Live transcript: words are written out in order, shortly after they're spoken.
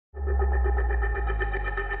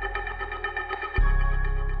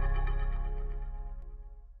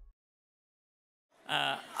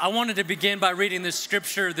I wanted to begin by reading this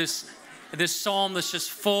scripture, this psalm that's just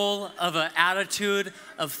full of an attitude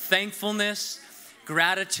of thankfulness,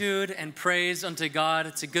 gratitude, and praise unto God.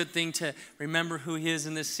 It's a good thing to remember who He is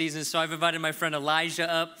in this season. So I've invited my friend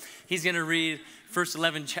Elijah up. He's going to read first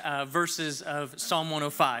 11 verses of Psalm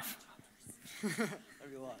 105. That'd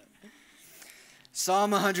be a lot. Psalm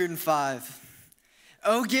 105.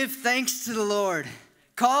 Oh, give thanks to the Lord.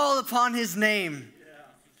 Call upon His name.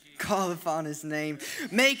 Call upon His name.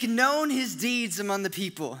 Make known His deeds among the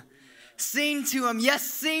people. Sing to Him. Yes,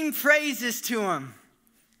 sing praises to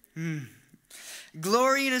Him.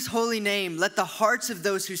 Glory in His holy name. Let the hearts of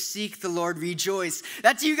those who seek the Lord rejoice.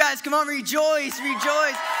 That's you guys. Come on, rejoice,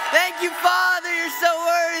 rejoice. Thank you, Father. You're so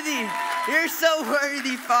worthy. You're so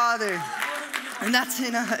worthy, Father. And that's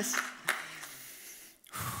in us.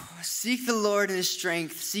 Seek the Lord in His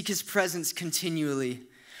strength. Seek His presence continually.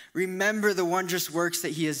 Remember the wondrous works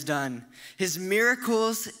that He has done, His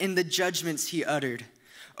miracles and the judgments He uttered.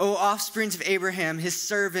 O offsprings of Abraham, His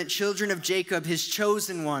servant, children of Jacob, His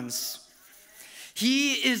chosen ones.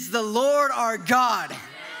 He is the Lord our God.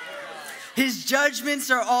 His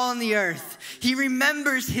judgments are all in the earth. He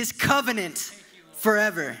remembers His covenant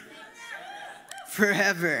forever.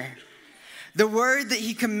 Forever. The word that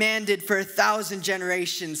He commanded for 1,000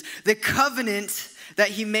 generations. The covenant that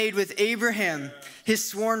He made with Abraham, His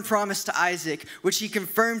sworn promise to Isaac, which He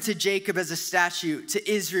confirmed to Jacob as a statute, to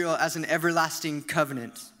Israel as an everlasting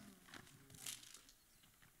covenant.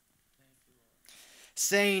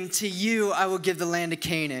 Saying, to you I will give the land of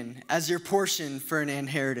Canaan as your portion for an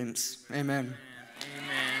inheritance. Amen.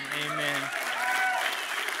 Amen. Amen.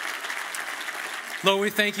 Lord, we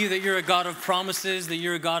thank you that you're a God of promises, that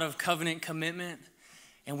you're a God of covenant commitment.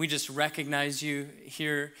 And we just recognize you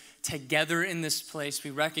here together in this place.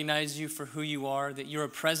 We recognize you for who you are, that you're a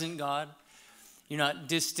present God. You're not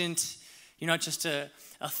distant. You're not just a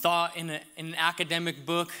thought in an academic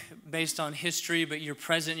book based on history, but you're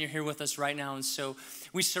present. You're here with us right now. And so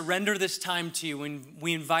we surrender this time to you. And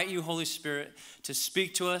we invite you, Holy Spirit, to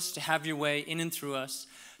speak to us, to have your way in and through us,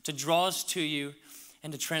 to draw us to you,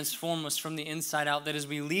 and to transform us from the inside out, that as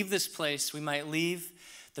we leave this place, we might leave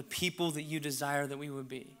the people that you desire that we would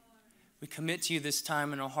be. We commit to you this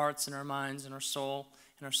time in our hearts and our minds and our soul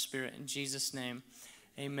and our spirit. In Jesus' name,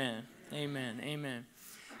 amen. Amen. Amen.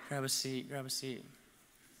 Grab a seat. Grab a seat.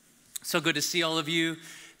 So good to see all of you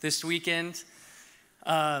this weekend.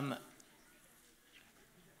 I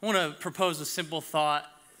want to propose a simple thought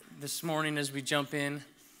this morning as we jump in.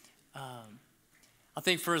 I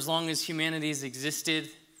think for as long as humanity has existed,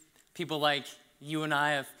 people like you and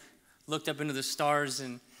I have looked up into the stars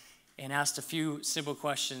and asked a few simple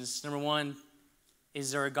questions. Number one,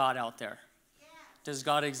 is there a God out there? Yeah. Does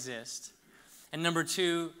God exist? And number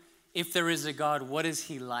two, if there is a God, what is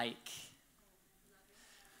He like?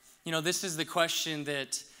 You know, this is the question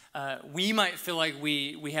that we might feel like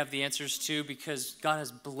we have the answers to because God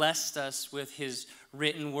has blessed us with His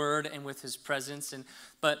written word and with His presence.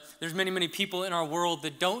 But there's many, many people in our world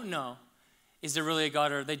that don't know, is there really a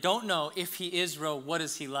God? Or they don't know if He is real, what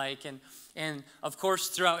is He like? And of course,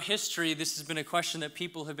 throughout history, this has been a question that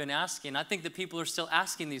people have been asking. I think that people are still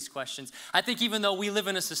asking these questions. I think even though we live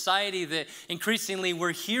in a society that increasingly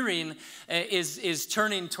we're hearing is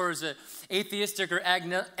turning towards an atheistic or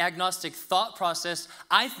agnostic thought process,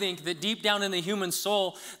 I think that deep down in the human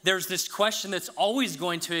soul, there's this question that's always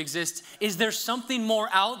going to exist. Is there something more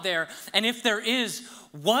out there? And if there is,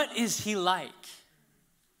 what is He like?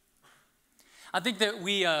 I think that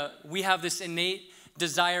we have this innate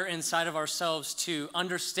desire inside of ourselves to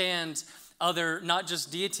understand other, not just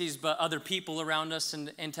deities, but other people around us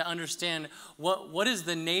and to understand what is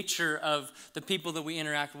the nature of the people that we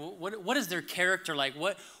interact with. What is their character like?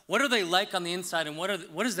 What are they like on the inside, and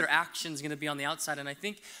what is their actions going to be on the outside? And I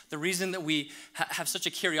think the reason that we have such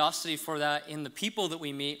a curiosity for that in the people that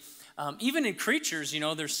we meet, even in creatures, you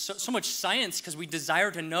know, there's so much science because we desire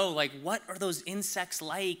to know, like, what are those insects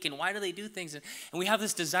like and why do they do things? And we have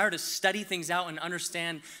this desire to study things out and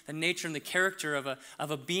understand the nature and the character of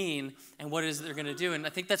a being and what it is that they're going to do. And I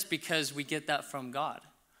think that's because we get that from God.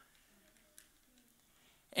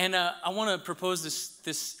 And I want to propose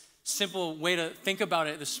this simple way to think about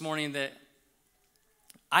it this morning, that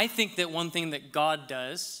I think that one thing that God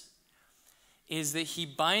does is that He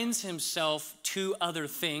binds Himself to other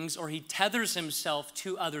things, or He tethers Himself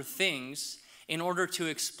to other things in order to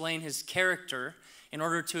explain His character, in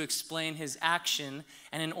order to explain His action,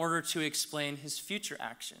 and in order to explain His future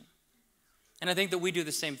action. And I think that we do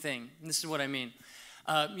the same thing. And this is what I mean.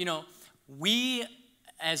 We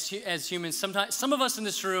as humans, sometimes, some of us in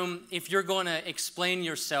this room, if you're going to explain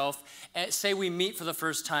yourself, say we meet for the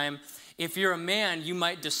first time, If you're a man, you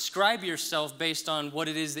might describe yourself based on what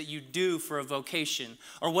it is that you do for a vocation,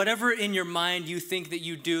 or whatever in your mind you think that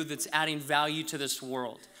you do that's adding value to this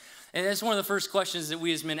world. And that's one of the first questions that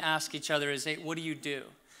we as men ask each other is, hey, what do you do?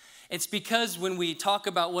 It's because when we talk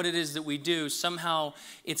about what it is that we do, somehow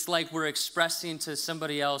it's like we're expressing to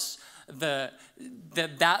somebody else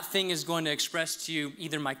that thing is going to express to you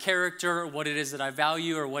either my character, or what it is that I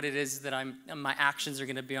value, or what it is that my actions are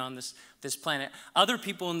going to be on this planet. Other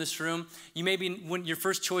people in this room, your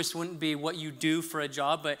first choice wouldn't be what you do for a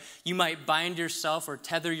job, but you might bind yourself or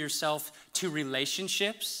tether yourself to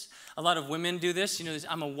relationships. A lot of women do this.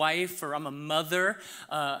 I'm a wife, or I'm a mother,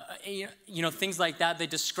 things like that. They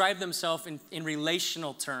describe themselves in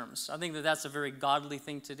relational terms. I think that that's a very godly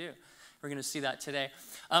thing to do. We're going to see that today.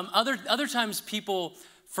 Other times people,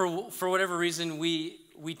 for whatever reason, we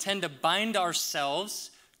tend to bind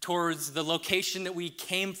ourselves towards the location that we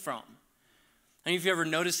came from. I don't know if you ever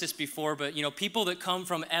noticed this before, but people that come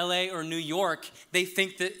from LA or New York, they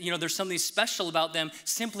think that there's something special about them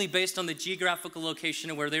simply based on the geographical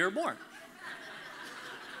location of where they were born.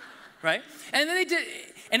 Right? And then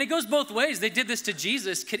and it goes both ways. They did this to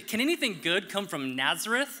Jesus. Can anything good come from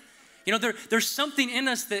Nazareth? There's something in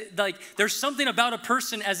us that, there's something about a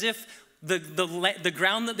person as if the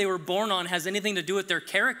ground that they were born on has anything to do with their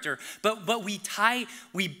character. But we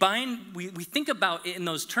bind, we think about it in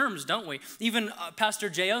those terms, don't we? Even Pastor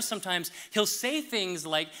J.O. sometimes, he'll say things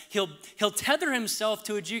like, he'll tether himself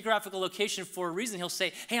to a geographical location for a reason. He'll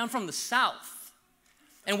say, hey, I'm from the South.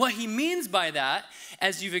 And what he means by that,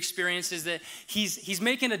 as you've experienced, is that he's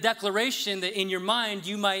making a declaration that in your mind,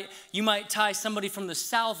 you might tie somebody from the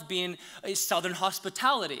South being a Southern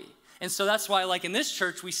hospitality. And so that's why, like in this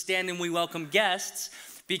church, we stand and we welcome guests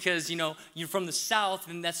because, you're from the South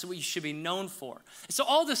and that's what you should be known for. So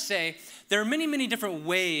all to say, there are many, many different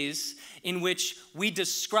ways in which we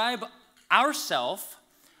describe ourselves,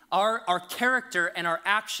 our character and our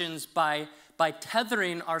actions by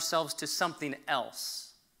tethering ourselves to something else.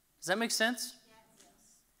 Does that make sense?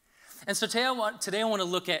 Yes. And so today I want to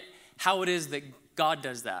look at how it is that God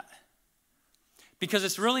does that. Because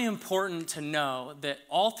it's really important to know that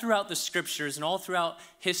all throughout the scriptures and all throughout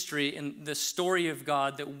history and the story of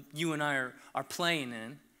God that you and I are playing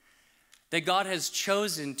in, that God has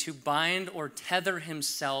chosen to bind or tether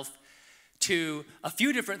himself to a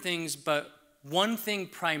few different things, but one thing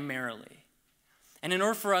primarily. And in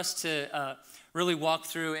order for us to really walk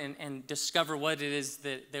through and discover what it is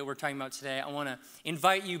that we're talking about today, I want to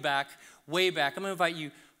invite you back, way back. I'm going to invite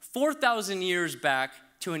you 4,000 years back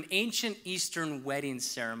to an ancient Eastern wedding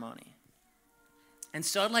ceremony. And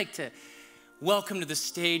so I'd like to welcome to the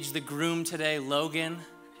stage the groom today, Logan,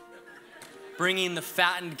 bringing the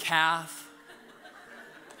fattened calf,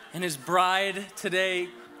 and his bride today,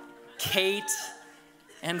 Kate,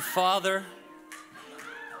 and father.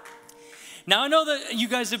 Now I know that you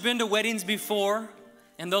guys have been to weddings before,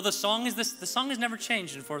 and though the song has never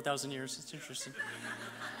changed in 4,000 years. It's interesting.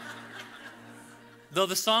 Though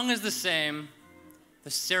the song is the same, the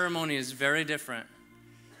ceremony is very different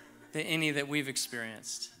than any that we've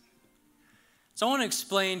experienced. So I want to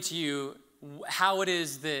explain to you how it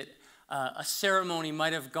is that a ceremony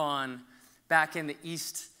might have gone back in the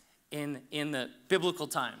East in the biblical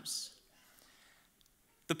times.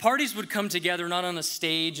 The parties would come together not on a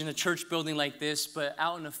stage in a church building like this, but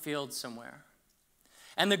out in a field somewhere.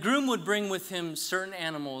 And the groom would bring with him certain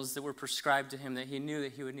animals that were prescribed to him that he knew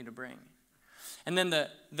that he would need to bring. And then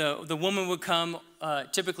the woman would come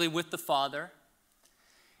typically with the father.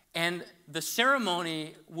 And the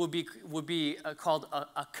ceremony would be called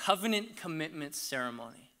a covenant commitment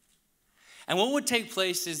ceremony. And what would take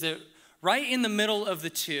place is that right in the middle of the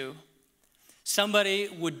two, somebody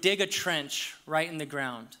would dig a trench right in the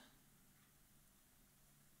ground.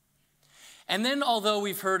 And then, although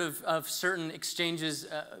we've heard of certain exchanges,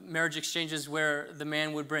 marriage exchanges, where the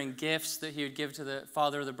man would bring gifts that he would give to the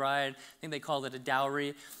father of the bride, I think they called it a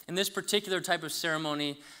dowry. In this particular type of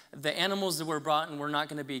ceremony, the animals that were brought in were not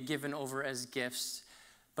going to be given over as gifts,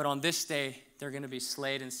 but on this day, they're going to be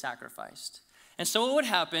slayed and sacrificed. And so what would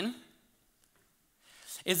happen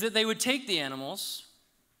is that they would take the animals,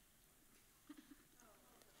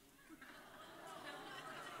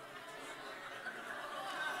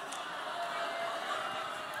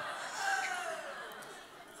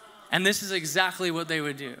 and this is exactly what they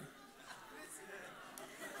would do.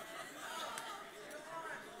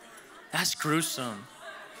 That's gruesome.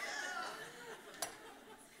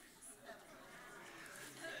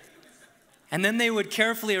 And then they would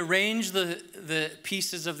carefully arrange the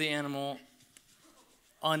pieces of the animal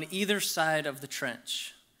on either side of the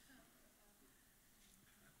trench.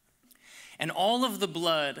 And all of the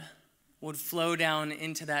blood would flow down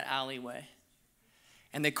into that alleyway.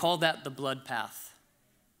 And they called that the blood path.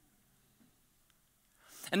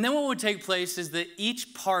 And then what would take place is that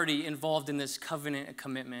each party involved in this covenant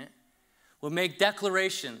commitment would make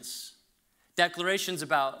declarations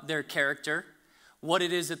about their character, what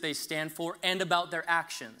it is that they stand for, and about their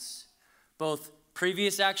actions, both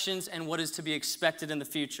previous actions and what is to be expected in the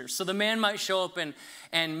future. So the man might show up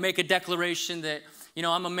and make a declaration that,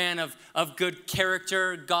 I'm a man of good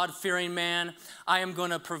character, God-fearing man. I am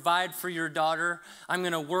going to provide for your daughter. I'm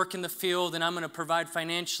going to work in the field, and I'm going to provide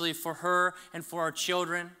financially for her and for our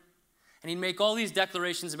children. And he'd make all these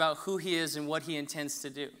declarations about who he is and what he intends to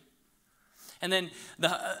do. And then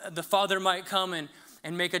the father might come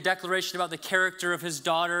and make a declaration about the character of his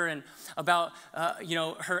daughter and about,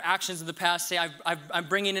 her actions in the past. Say, I'm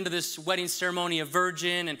bringing into this wedding ceremony a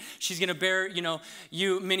virgin, and she's going to bear,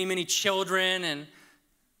 you many, many children. And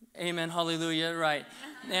amen, hallelujah, right.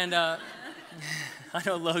 And I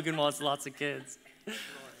know Logan wants lots of kids.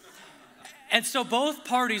 And so both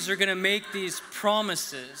parties are going to make these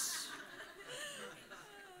promises,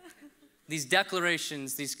 these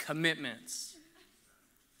declarations, these commitments.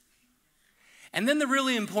 And then the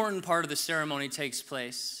really important part of the ceremony takes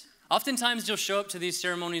place. Oftentimes you'll show up to these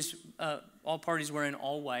ceremonies, all parties wearing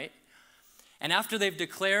all white. And after they've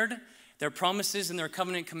declared their promises and their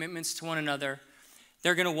covenant commitments to one another,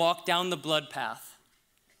 they're going to walk down the blood path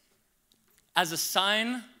as a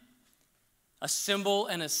sign, a symbol,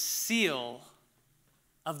 and a seal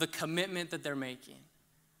of the commitment that they're making.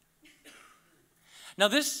 Now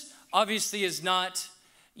this obviously is not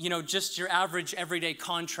just your average everyday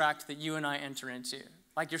contract that you and I enter into.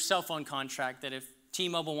 Like your cell phone contract that if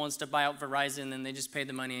T-Mobile wants to buy out Verizon, then they just pay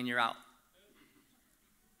the money and you're out.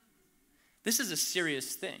 This is a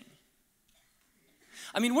serious thing.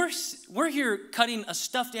 I mean, we're here cutting a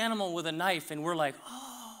stuffed animal with a knife and we're like,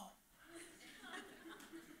 oh,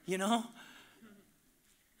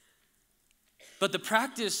 But the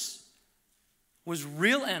practice was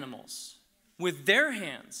real animals with their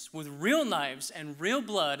hands, with real knives and real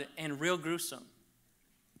blood and real gruesome.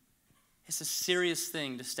 It's a serious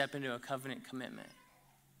thing to step into a covenant commitment.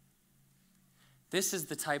 This is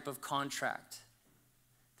the type of contract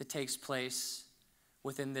that takes place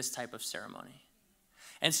within this type of ceremony.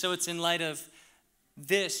 And so it's in light of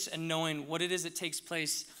this and knowing what it is that takes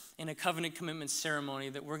place in a covenant commitment ceremony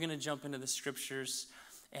that we're going to jump into the scriptures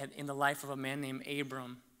in the life of a man named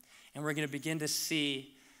Abram. And we're going to begin to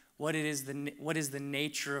see what is the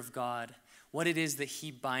nature of God, what it is that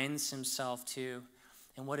he binds himself to,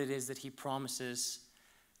 and what it is that he promises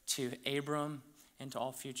to Abram and to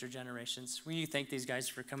all future generations. Will you thank these guys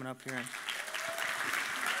for coming up here?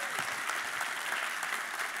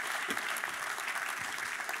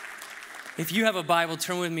 If you have a Bible,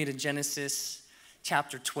 turn with me to Genesis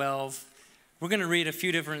chapter 12. We're going to read a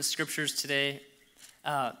few different scriptures today.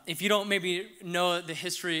 If you don't maybe know the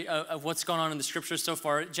history of what's gone on in the scriptures so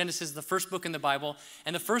far, Genesis is the first book in the Bible,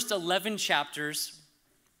 and the first 11 chapters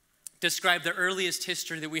describe the earliest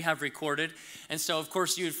history that we have recorded. And so, of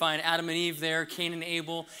course, you would find Adam and Eve there, Cain and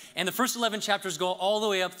Abel, and the first 11 chapters go all the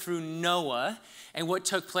way up through Noah and what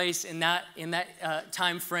took place in that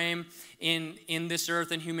time frame in this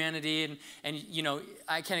earth and humanity. And we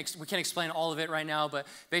can't explain all of it right now, but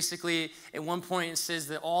basically at one point it says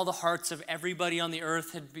that all the hearts of everybody on the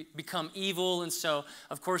earth had become evil. And so,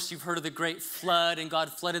 of course, you've heard of the great flood, and God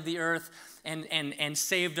flooded the earth and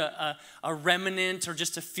saved a remnant or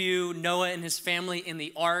just a few, Noah and his family in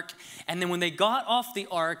the ark. And then when they got off the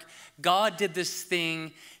ark, God did this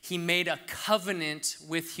thing. He made a covenant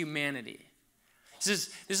with humanity.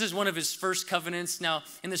 This is one of his first covenants. Now,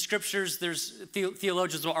 in the scriptures,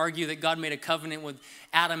 theologians will argue that God made a covenant with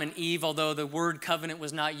Adam and Eve, although the word covenant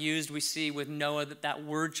was not used. We see with Noah that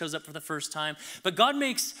word shows up for the first time. But God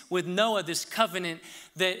makes with Noah this covenant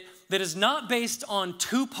that is not based on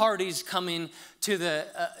two parties coming to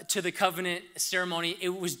the covenant ceremony.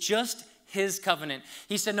 It was just his covenant.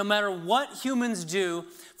 He said, no matter what humans do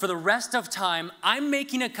for the rest of time, I'm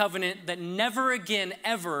making a covenant that never again,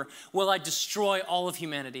 ever will I destroy all of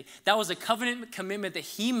humanity. That was a covenant commitment that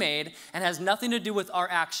he made and has nothing to do with our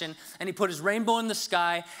action. And he put his rainbow in the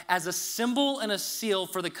sky as a symbol and a seal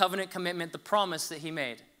for the covenant commitment, the promise that he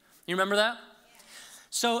made. You remember that?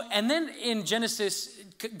 So, and then in Genesis,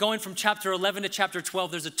 going from chapter 11 to chapter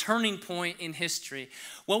 12, there's a turning point in history.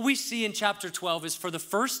 What we see in chapter 12 is for the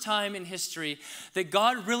first time in history that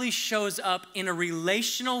God really shows up in a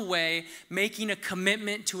relational way, making a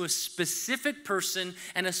commitment to a specific person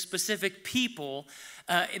and a specific people.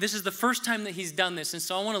 This is the first time that he's done this. And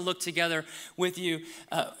so I want to look together with you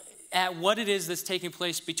at what it is that's taking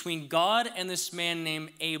place between God and this man named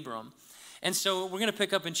Abram. And so we're going to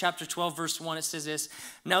pick up in chapter 12, verse 1. It says this: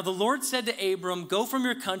 Now the Lord said to Abram, go from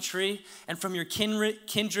your country and from your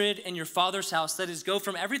kindred and your father's house. That is, go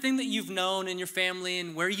from everything that you've known in your family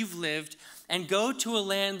and where you've lived, and go to a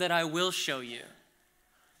land that I will show you.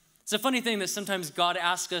 It's a funny thing that sometimes God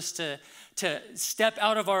asks us to step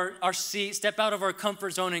out of our seat, step out of our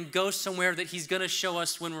comfort zone, and go somewhere that he's going to show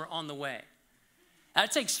us when we're on the way.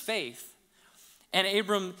 That takes faith. And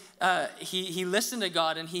Abram, he listened to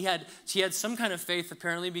God, and he had some kind of faith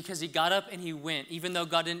apparently, because he got up and he went. Even though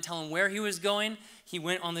God didn't tell him where he was going, he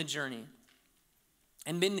went on the journey.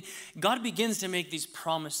 And then God begins to make these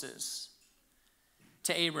promises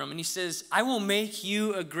to Abram. And he says, I will make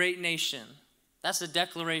you a great nation. That's a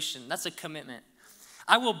declaration. That's a commitment.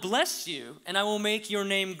 I will bless you, and I will make your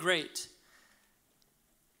name great.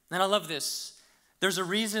 And I love this. There's a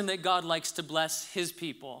reason that God likes to bless his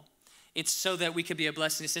people. It's so that we could be a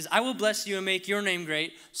blessing. It says, I will bless you and make your name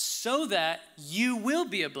great so that you will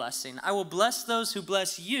be a blessing. I will bless those who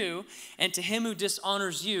bless you, and to him who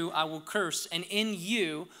dishonors you, I will curse. And in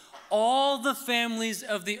you, all the families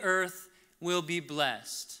of the earth will be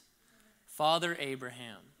blessed. Father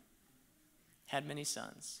Abraham had many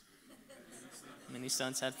sons. Many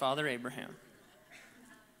sons had Father Abraham.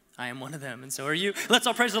 I am one of them, and so are you. Let's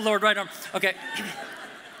all praise the Lord right arm. Okay,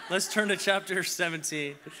 let's turn to chapter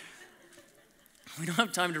 17. We don't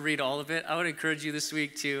have time to read all of it. I would encourage you this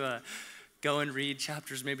week to go and read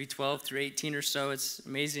chapters maybe 12 through 18 or so. It's an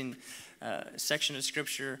amazing section of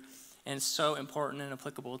scripture, and it's so important and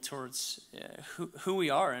applicable towards who we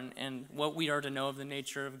are and what we are to know of the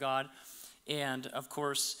nature of God. And of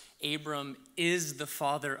course, Abram is the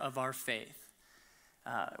father of our faith.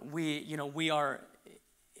 We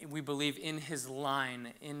believe in his line,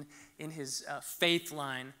 in his faith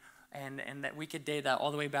line. And that we could date that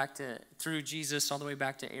all the way back through Jesus, all the way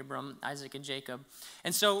back to Abram, Isaac, and Jacob.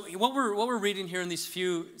 And so what we're reading here in these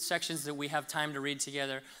few sections that we have time to read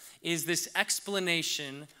together is this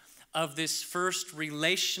explanation of this first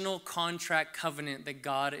relational contract covenant that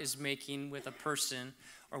God is making with a person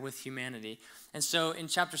or with humanity. And so in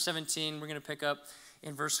chapter 17, we're going to pick up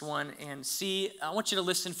in verse 1 and see, I want you to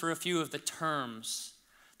listen for a few of the terms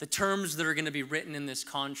that are going to be written in this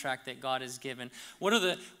contract that God has given. What are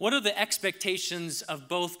the expectations of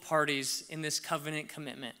both parties in this covenant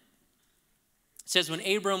commitment? It says, when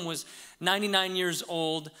Abram was 99 years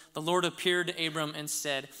old, the Lord appeared to Abram and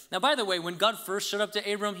said, now, by the way, when God first showed up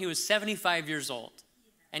to Abram, he was 75 years old,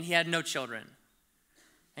 and he had no children.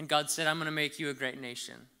 And God said, I'm going to make you a great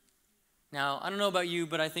nation. Now, I don't know about you,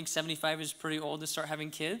 but I think 75 is pretty old to start having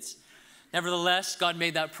kids. Nevertheless, God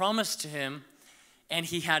made that promise to him, and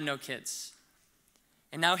he had no kids.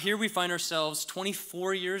 And now here we find ourselves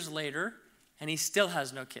 24 years later, and he still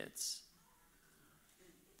has no kids.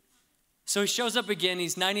 So he shows up again.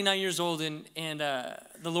 He's 99 years old, and the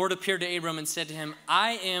Lord appeared to Abram and said to him,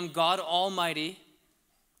 I am God Almighty.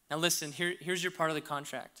 Now listen, here's your part of the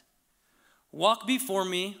contract. Walk before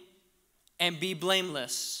me and be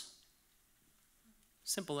blameless.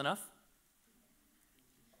 Simple enough.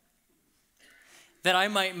 That I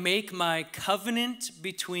might make my covenant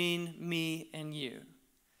between me and you.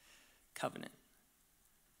 Covenant.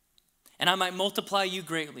 And I might multiply you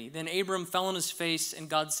greatly. Then Abram fell on his face, and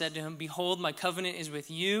God said to him, behold, my covenant is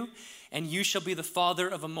with you, and you shall be the father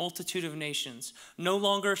of a multitude of nations. No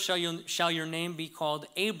longer shall your name be called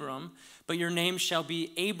Abram, but your name shall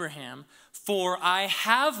be Abraham, for I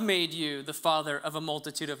have made you the father of a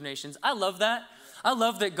multitude of nations. I love that. I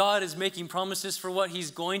love that God is making promises for what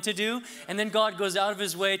he's going to do, and then God goes out of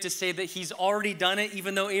his way to say that he's already done it,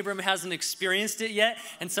 even though Abram hasn't experienced it yet.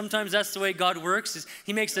 And sometimes that's the way God works, is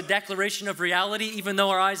he makes a declaration of reality, even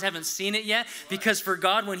though our eyes haven't seen it yet. Because for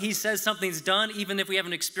God, when he says something's done, even if we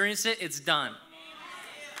haven't experienced it, it's done.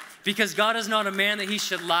 Because God is not a man that he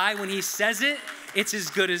should lie. When he says it, it's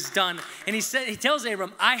as good as done. And he tells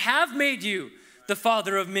Abram, I have made you the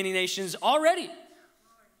father of many nations already.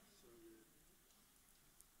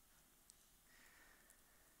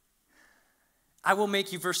 I will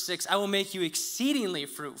make you, verse 6, I will make you exceedingly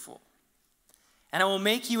fruitful. And I will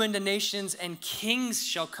make you into nations, and kings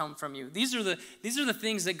shall come from you. These are the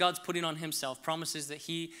things that God's putting on himself, promises that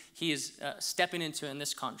he is stepping into in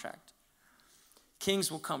this contract.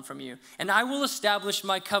 Kings will come from you. And I will establish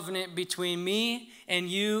my covenant between me and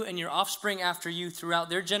you and your offspring after you throughout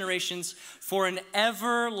their generations for an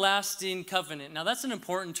everlasting covenant. Now that's an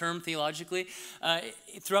important term theologically.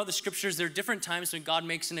 Throughout the scriptures, there are different times when God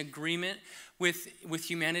makes an agreement with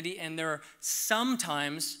humanity, and there are some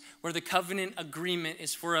times where the covenant agreement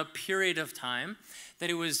is for a period of time. that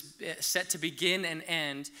it was set to begin and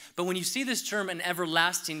end. But when you see this term, an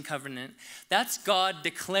everlasting covenant, that's God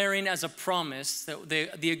declaring as a promise that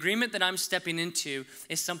the agreement that I'm stepping into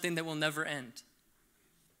is something that will never end.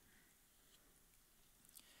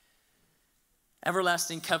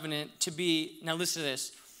 Everlasting covenant to be, now listen to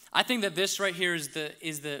this. I think that this right here is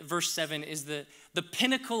the verse 7 is the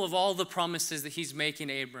pinnacle of all the promises that he's making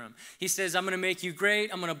to Abram. He says, I'm going to make you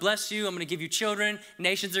great. I'm going to bless you. I'm going to give you children.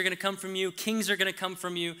 Nations are going to come from you. Kings are going to come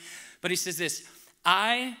from you. But he says this,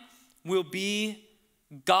 I will be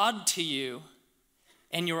God to you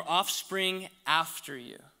and your offspring after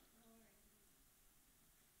you.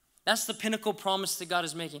 That's the pinnacle promise that God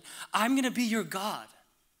is making. I'm going to be your God.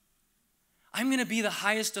 I'm going to be the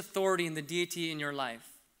highest authority in the deity in your life.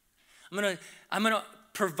 I'm going to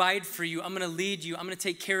provide for you. I'm going to lead you. I'm going to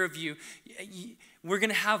take care of you. We're going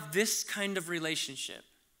to have this kind of relationship.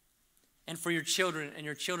 And for your children and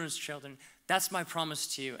your children's children, that's my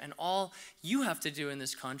promise to you. And all you have to do in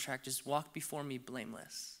this contract is walk before me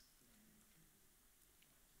blameless.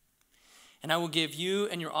 And I will give you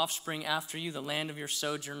and your offspring after you the land of your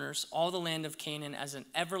sojourners, all the land of Canaan as an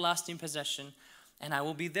everlasting possession, and I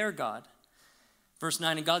will be their God. Verse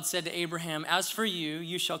 9, and God said to Abraham, as for you,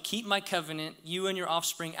 you shall keep my covenant, you and your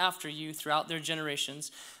offspring after you throughout their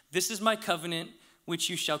generations. This is my covenant which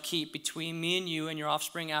you shall keep between me and you and your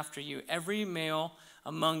offspring after you. Every male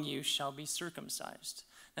among you shall be circumcised.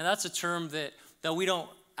 Now that's a term that though we don't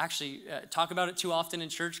actually talk about it too often in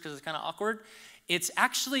church because it's kind of awkward, it's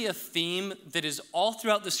actually a theme that is all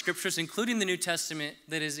throughout the scriptures, including the New Testament,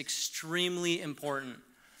 that is extremely important.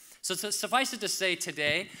 So suffice it to say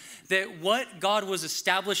today that what God was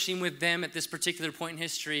establishing with them at this particular point in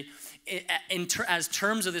history as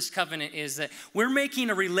terms of this covenant is that we're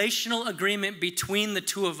making a relational agreement between the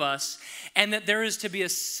two of us, and that there is to be a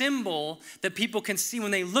symbol that people can see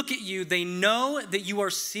when they look at you, they know that you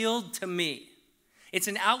are sealed to me. It's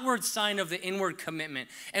an outward sign of the inward commitment.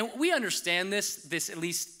 And we understand this at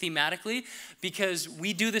least thematically, because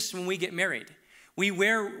we do this when we get married.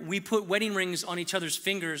 We put wedding rings on each other's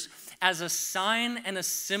fingers as a sign and a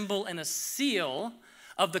symbol and a seal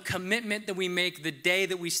of the commitment that we make the day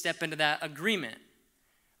that we step into that agreement,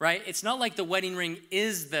 right? It's not like the wedding ring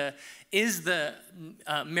is the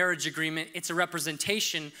marriage agreement. It's a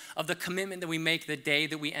representation of the commitment that we make the day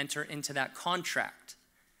that we enter into that contract.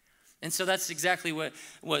 And so that's exactly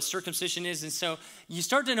what circumcision is. And so you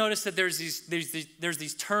start to notice that there's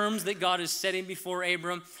these terms that God is setting before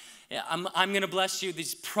Abram. I'm going to bless you.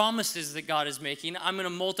 These promises that God is making. I'm going to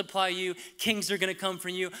multiply you. Kings are going to come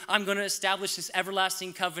from you. I'm going to establish this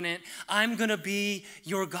everlasting covenant. I'm going to be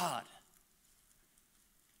your God.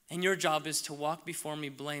 And your job is to walk before me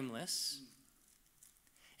blameless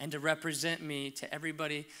and to represent me to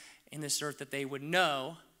everybody in this earth, that they would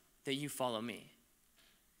know that you follow me.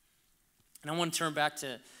 And I want to turn back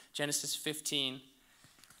to Genesis 15.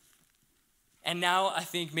 And now I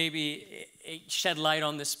think maybe it shed light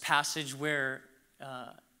on this passage where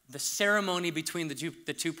the ceremony between the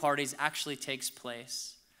two parties actually takes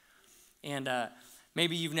place. And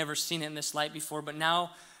maybe you've never seen it in this light before, but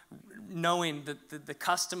now knowing the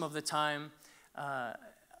custom of the time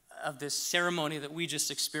of this ceremony that we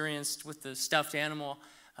just experienced with the stuffed animal,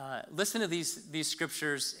 listen to these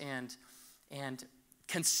scriptures and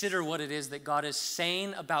consider what it is that God is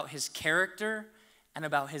saying about his character and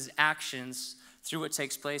about his actions through what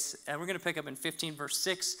takes place. And we're going to pick up in 15 verse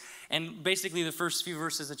 6. And basically the first few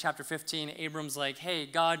verses of chapter 15, Abram's like, hey,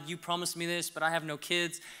 God, you promised me this, but I have no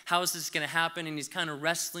kids. How is this going to happen? And he's kind of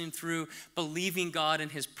wrestling through believing God and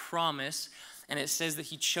his promise. And it says that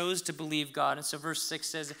he chose to believe God. And so verse 6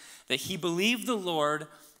 says that he believed the Lord,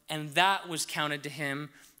 and that was counted to him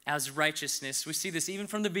as righteousness. We see this even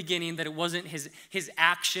from the beginning, that it wasn't his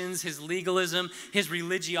actions, his legalism, his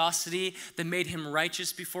religiosity that made him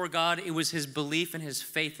righteous before God. It was his belief and his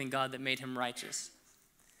faith in God that made him righteous.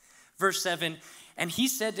 Verse 7, and he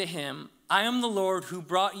said to him, I am the Lord who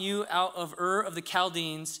brought you out of Ur of the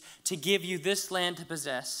Chaldeans to give you this land to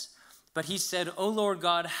possess. But he said, O Lord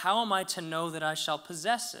God, how am I to know that I shall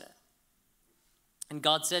possess it? And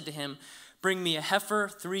God said to him, bring me a heifer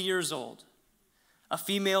 3 years old, a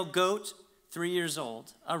female goat 3 years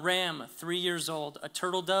old, a ram 3 years old, a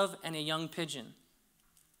turtle dove, and a young pigeon.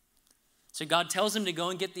 So God tells him to go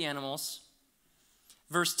and get the animals.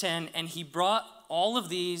 Verse 10, and he brought all of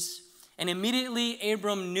these, and immediately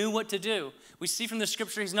Abram knew what to do. We see from the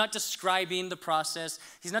scripture, he's not describing the process.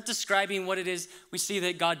 He's not describing what it is. We see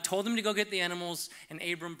that God told him to go get the animals, and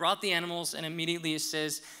Abram brought the animals, and immediately it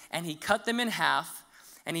says, and he cut them in half,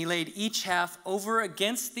 and he laid each half over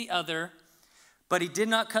against the other, but he did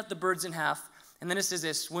not cut the birds in half. And then it says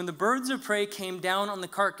this, when the birds of prey came down on the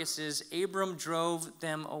carcasses, Abram drove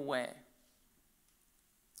them away.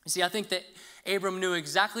 You see, I think that Abram knew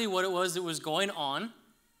exactly what it was that was going on.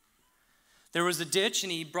 There was a ditch,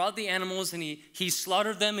 and he brought the animals, and he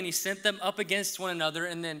slaughtered them, and he sent them up against one another.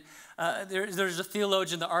 And then there's a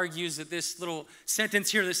theologian that argues that this little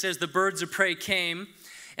sentence here that says the birds of prey came,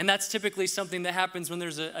 and that's typically something that happens when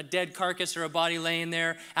there's a dead carcass or a body laying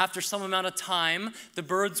there. After some amount of time, the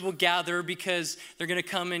birds will gather because they're going to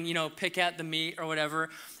come and, pick at the meat or whatever.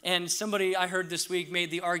 And somebody I heard this week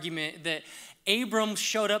made the argument that Abram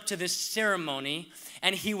showed up to this ceremony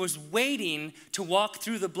and he was waiting to walk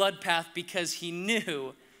through the blood path because he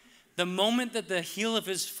knew the moment that the heel of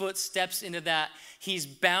his foot steps into that, he's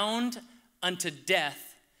bound unto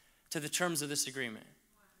death to the terms of this agreement.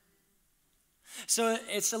 So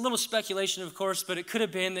it's a little speculation, of course, but it could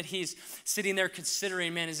have been that he's sitting there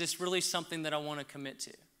considering, man, is this really something that I want to commit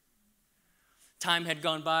to? Time had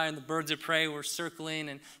gone by and the birds of prey were circling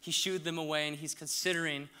and he shooed them away and he's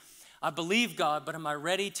considering, I believe God, but am I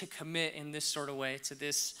ready to commit in this sort of way to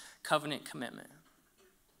this covenant commitment?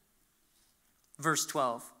 Verse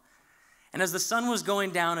 12, and as the sun was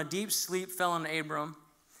going down, a deep sleep fell on Abram,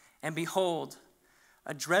 and behold,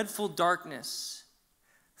 a dreadful darkness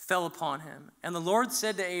fell upon him. And the Lord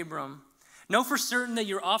said to Abram, know for certain that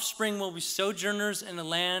your offspring will be sojourners in a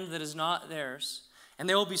land that is not theirs, and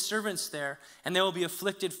they will be servants there, and they will be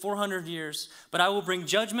afflicted 400 years. But I will bring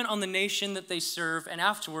judgment on the nation that they serve, and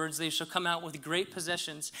afterwards they shall come out with great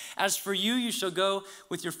possessions. As for you, you shall go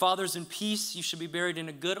with your fathers in peace. You shall be buried in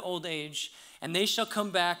a good old age, and they shall come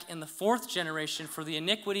back in the fourth generation, for the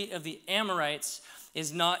iniquity of the Amorites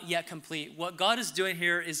is not yet complete. What God is doing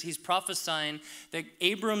here is he's prophesying that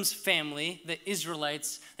Abram's family, the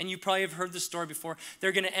Israelites, and you probably have heard the story before,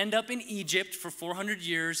 they're going to end up in Egypt for 400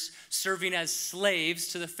 years serving as slaves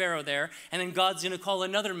to the Pharaoh there. And then God's going to call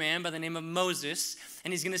another man by the name of Moses,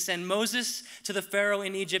 and he's going to send Moses to the Pharaoh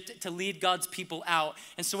in Egypt to lead God's people out.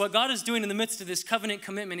 And so what God is doing in the midst of this covenant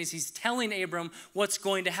commitment is he's telling Abram what's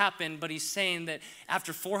going to happen, but he's saying that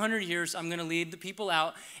after 400 years, I'm going to lead the people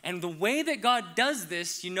out. And the way that God does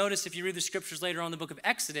this, you notice if you read the scriptures later on in the book of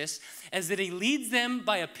Exodus, is that he leads them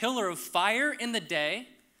by a pillar of fire in the day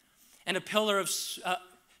and a pillar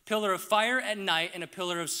of fire at night and a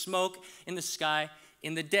pillar of smoke in the sky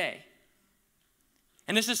in the day.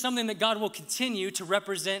 And this is something that God will continue to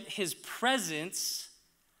represent his presence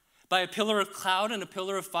by a pillar of cloud and a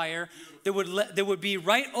pillar of fire that would be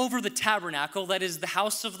right over the tabernacle, that is the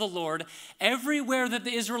house of the Lord. Everywhere that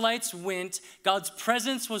the Israelites went, God's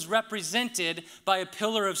presence was represented by a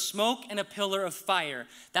pillar of smoke and a pillar of fire.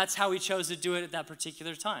 That's how he chose to do it at that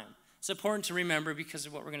particular time. It's important to remember because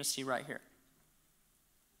of what we're going to see right here.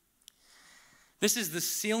 This is the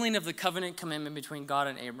sealing of the covenant commitment between God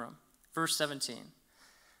and Abram. Verse 17.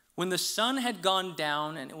 When the sun had gone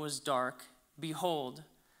down and it was dark, behold,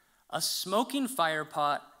 a smoking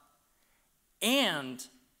firepot and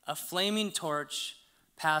a flaming torch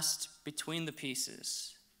passed between the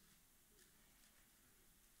pieces.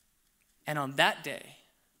 And on that day,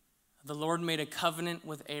 the Lord made a covenant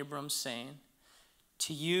with Abram, saying,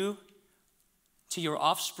 to you, to your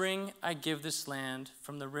offspring, I give this land,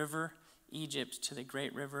 from the river Egypt to the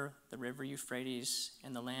great river, the river Euphrates,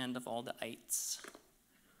 and the land of all the ites.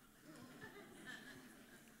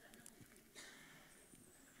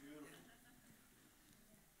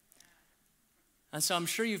 And so I'm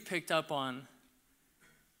sure you've picked up on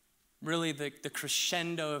really the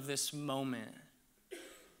crescendo of this moment.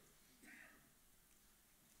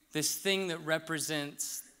 This thing that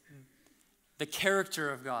represents the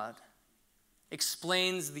character of God,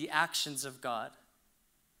 explains the actions of God.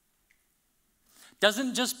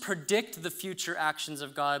 Doesn't just predict the future actions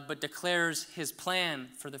of God, but declares his plan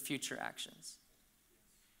for the future actions.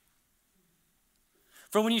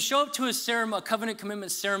 For when you show up to a covenant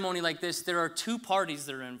commitment ceremony like this, there are two parties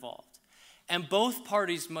that are involved. And both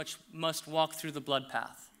parties must walk through the blood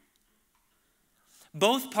path.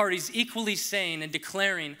 Both parties equally saying and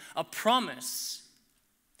declaring a promise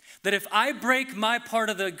that if I break my part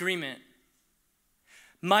of the agreement,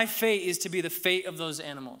 my fate is to be the fate of those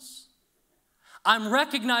animals. I'm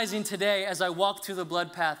recognizing today as I walk through the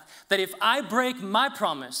blood path that if I break my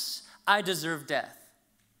promise, I deserve death.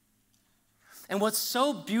 And what's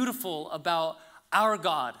so beautiful about our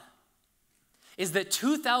God is that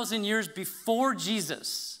 2,000 years before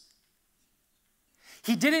Jesus,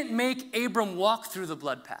 he didn't make Abram walk through the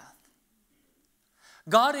blood path.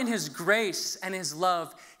 God, in his grace and his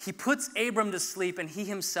love, he puts Abram to sleep and he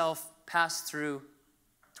himself passed through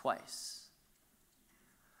twice.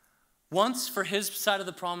 Once for his side of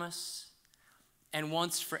the promise, and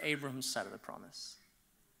once for Abram's side of the promise.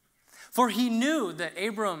 For he knew that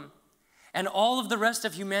Abram and all of the rest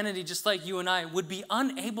of humanity, just like you and I, would be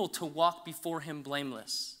unable to walk before him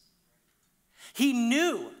blameless. He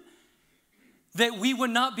knew that we would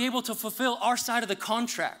not be able to fulfill our side of the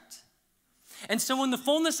contract. And so when the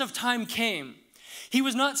fullness of time came, he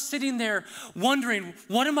was not sitting there wondering,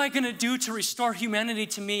 what am I going to do to restore humanity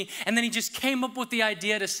to me? And then he just came up with the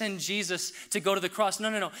idea to send Jesus to go to the cross.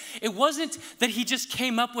 No. It wasn't that he just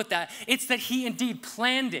came up with that. It's that he indeed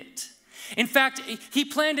planned it. In fact, he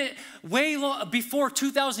planned it way before,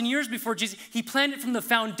 2,000 years before Jesus. He planned it from the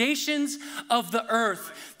foundations of the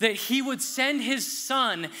earth that he would send his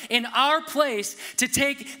son in our place to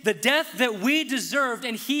take the death that we deserved,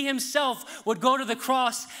 and he himself would go to the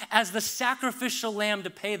cross as the sacrificial lamb to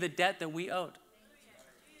pay the debt that we owed.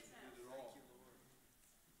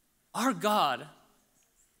 Our God,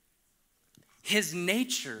 his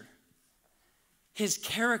nature, his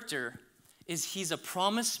character, is he's a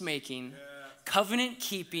promise-making,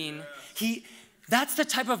 covenant-keeping. That's the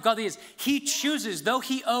type of God that he is. He chooses, though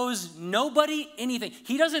he owes nobody anything.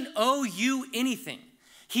 He doesn't owe you anything.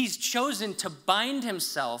 He's chosen to bind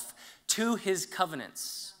himself to his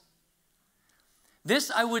covenants.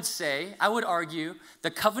 This, I would argue,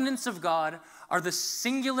 the covenants of God are the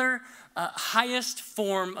singular highest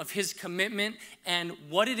form of his commitment, and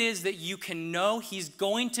what it is that you can know he's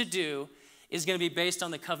going to do is going to be based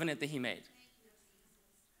on the covenant that he made.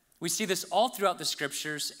 We see this all throughout the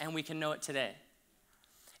scriptures, and we can know it today.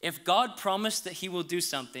 If God promised that he will do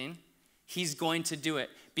something, he's going to do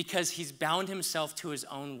it because he's bound himself to his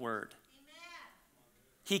own word. Amen.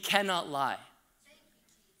 He cannot lie.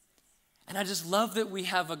 And I just love that we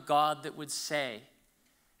have a God that would say,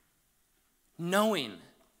 knowing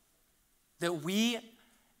that we're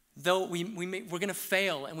going to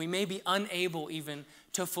fail and we may be unable even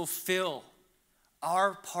to fulfill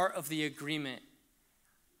our part of the agreement,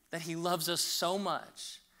 that he loves us so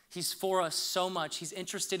much, he's for us so much, he's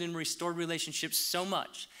interested in restored relationships so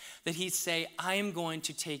much, that he'd say, I am going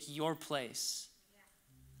to take your place.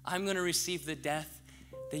 I'm going to receive the death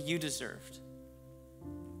that you deserved.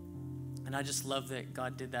 And I just love that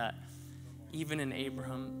God did that even in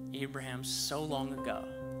Abraham so long ago.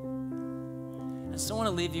 I still want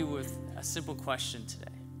to leave you with a simple question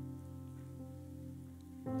today.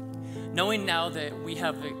 Knowing now that we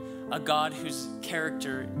have a God whose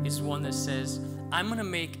character is one that says, I'm going to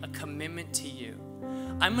make a commitment to you.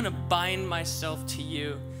 I'm going to bind myself to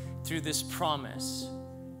you through this promise.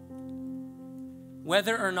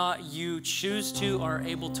 Whether or not you choose to or are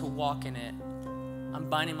able to walk in it, I'm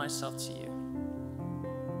binding myself to you.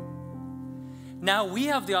 Now we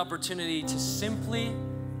have the opportunity to simply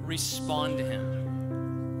respond to him.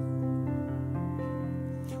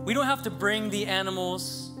 We don't have to bring the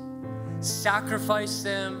animals, sacrifice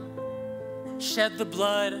them, shed the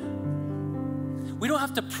blood. We don't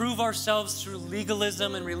have to prove ourselves through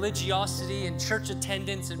legalism and religiosity and church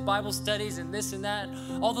attendance and Bible studies and this and that,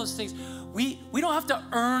 all those things. We don't have to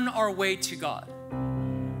earn our way to God.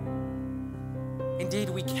 Indeed,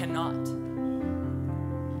 we cannot.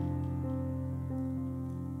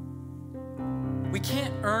 We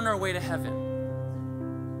can't earn our way to heaven.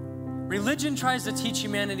 Religion tries to teach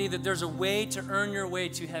humanity that there's a way to earn your way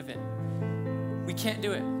to heaven. We can't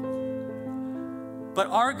do it. But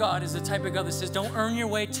our God is the type of God that says, don't earn your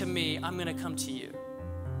way to me, I'm gonna come to you.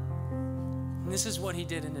 And this is what he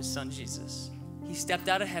did in his son, Jesus. He stepped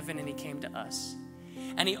out of heaven and he came to us.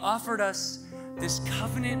 And he offered us this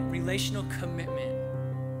covenant relational commitment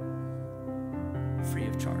free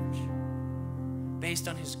of charge. Based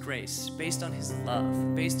on his grace, based on his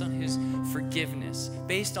love, based on his forgiveness,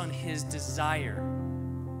 based on his desire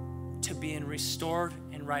to be in restored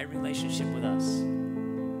and right relationship with us.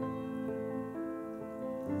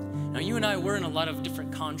 Now, you and I, we're in a lot of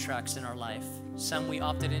different contracts in our life. Some we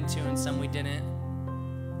opted into and some we didn't.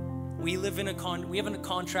 We have a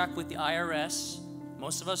contract with the IRS.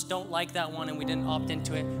 Most of us don't like that one and we didn't opt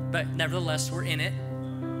into it, but nevertheless, we're in it.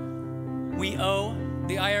 We owe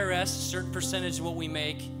the IRS a certain percentage of what we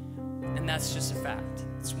make, and that's just a fact.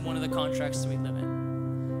 It's one of the contracts that we live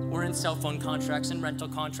in. We're in cell phone contracts and rental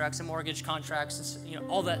contracts and mortgage contracts, and,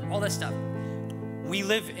 all that stuff. We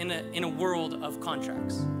live in a world of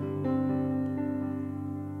contracts.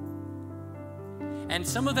 And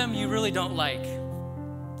some of them you really don't like.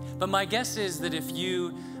 But my guess is that if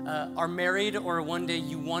you are married or one day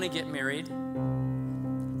you want to get married,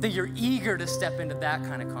 that you're eager to step into that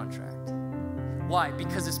kind of contract. Why?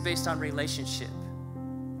 Because it's based on relationship.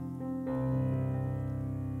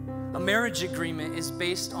 A marriage agreement is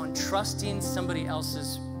based on trusting somebody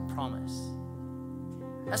else's promise.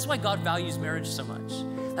 That's why God values marriage so much.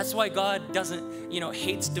 That's why God doesn't,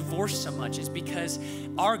 hates divorce so much, is because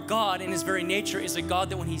our God in his very nature is a God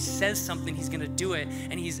that when he says something, he's gonna do it,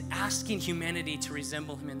 and he's asking humanity to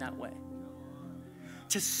resemble him in that way.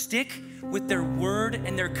 To stick with their word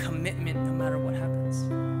and their commitment no matter what happens.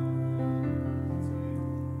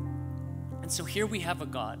 And so here we have a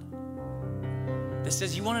God that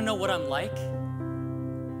says, you wanna know what I'm like?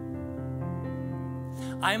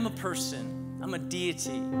 I am a person, I'm a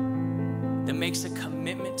deity that makes a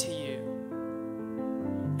commitment to you,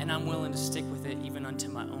 and I'm willing to stick with it even unto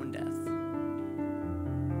my own death.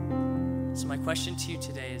 So my question to you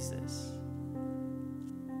today is this: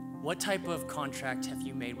 what type of contract have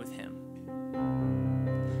you made with him?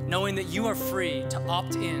 Knowing that you are free to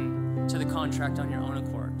opt in to the contract on your own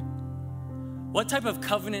accord. What type of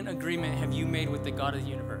covenant agreement have you made with the God of the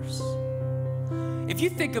universe? If you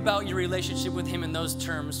think about your relationship with him in those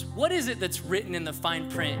terms, what is it that's written in the fine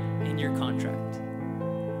print in your contract?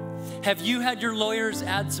 Have you had your lawyers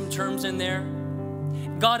add some terms in there?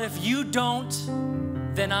 God, if you don't,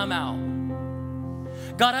 then I'm out.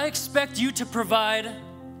 God, I expect you to provide,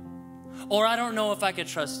 or I don't know if I could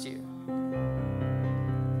trust you.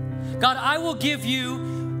 God, I will give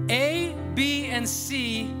you A, B, and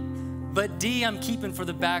C, but D I'm keeping for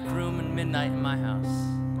the back room and midnight in my house.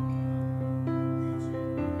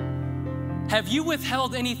 Have you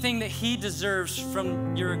withheld anything that he deserves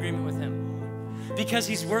from your agreement with him? Because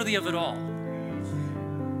he's worthy of it all.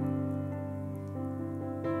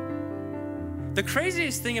 The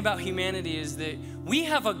craziest thing about humanity is that we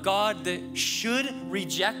have a God that should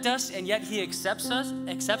reject us, and yet he accepts us,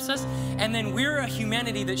 and then we're a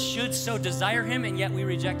humanity that should so desire him, and yet we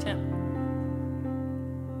reject him.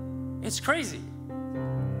 It's crazy.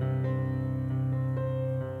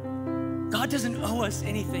 God doesn't owe us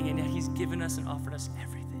anything, and yet he's given us and offered us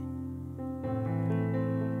everything.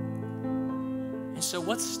 And so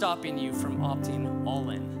what's stopping you from opting all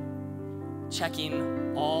in?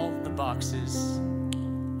 Checking all the boxes,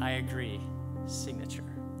 I agree, signature.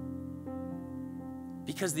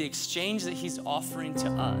 Because the exchange that he's offering to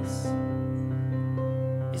us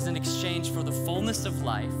is an exchange for the fullness of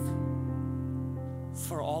life,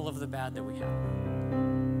 for all of the bad that we have.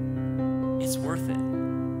 It's worth it.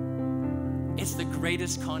 It's the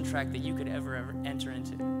greatest contract that you could ever enter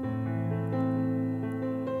into.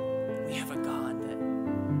 We have a God that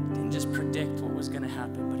didn't just predict what was going to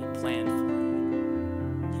happen, but he planned for it.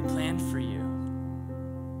 He planned for you.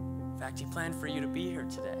 In fact, he planned for you to be here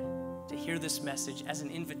today, to hear this message as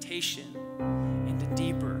an invitation into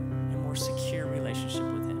deeper and more secure relationship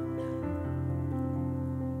with him.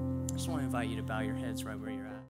 I just want to invite you to bow your heads right where you're at.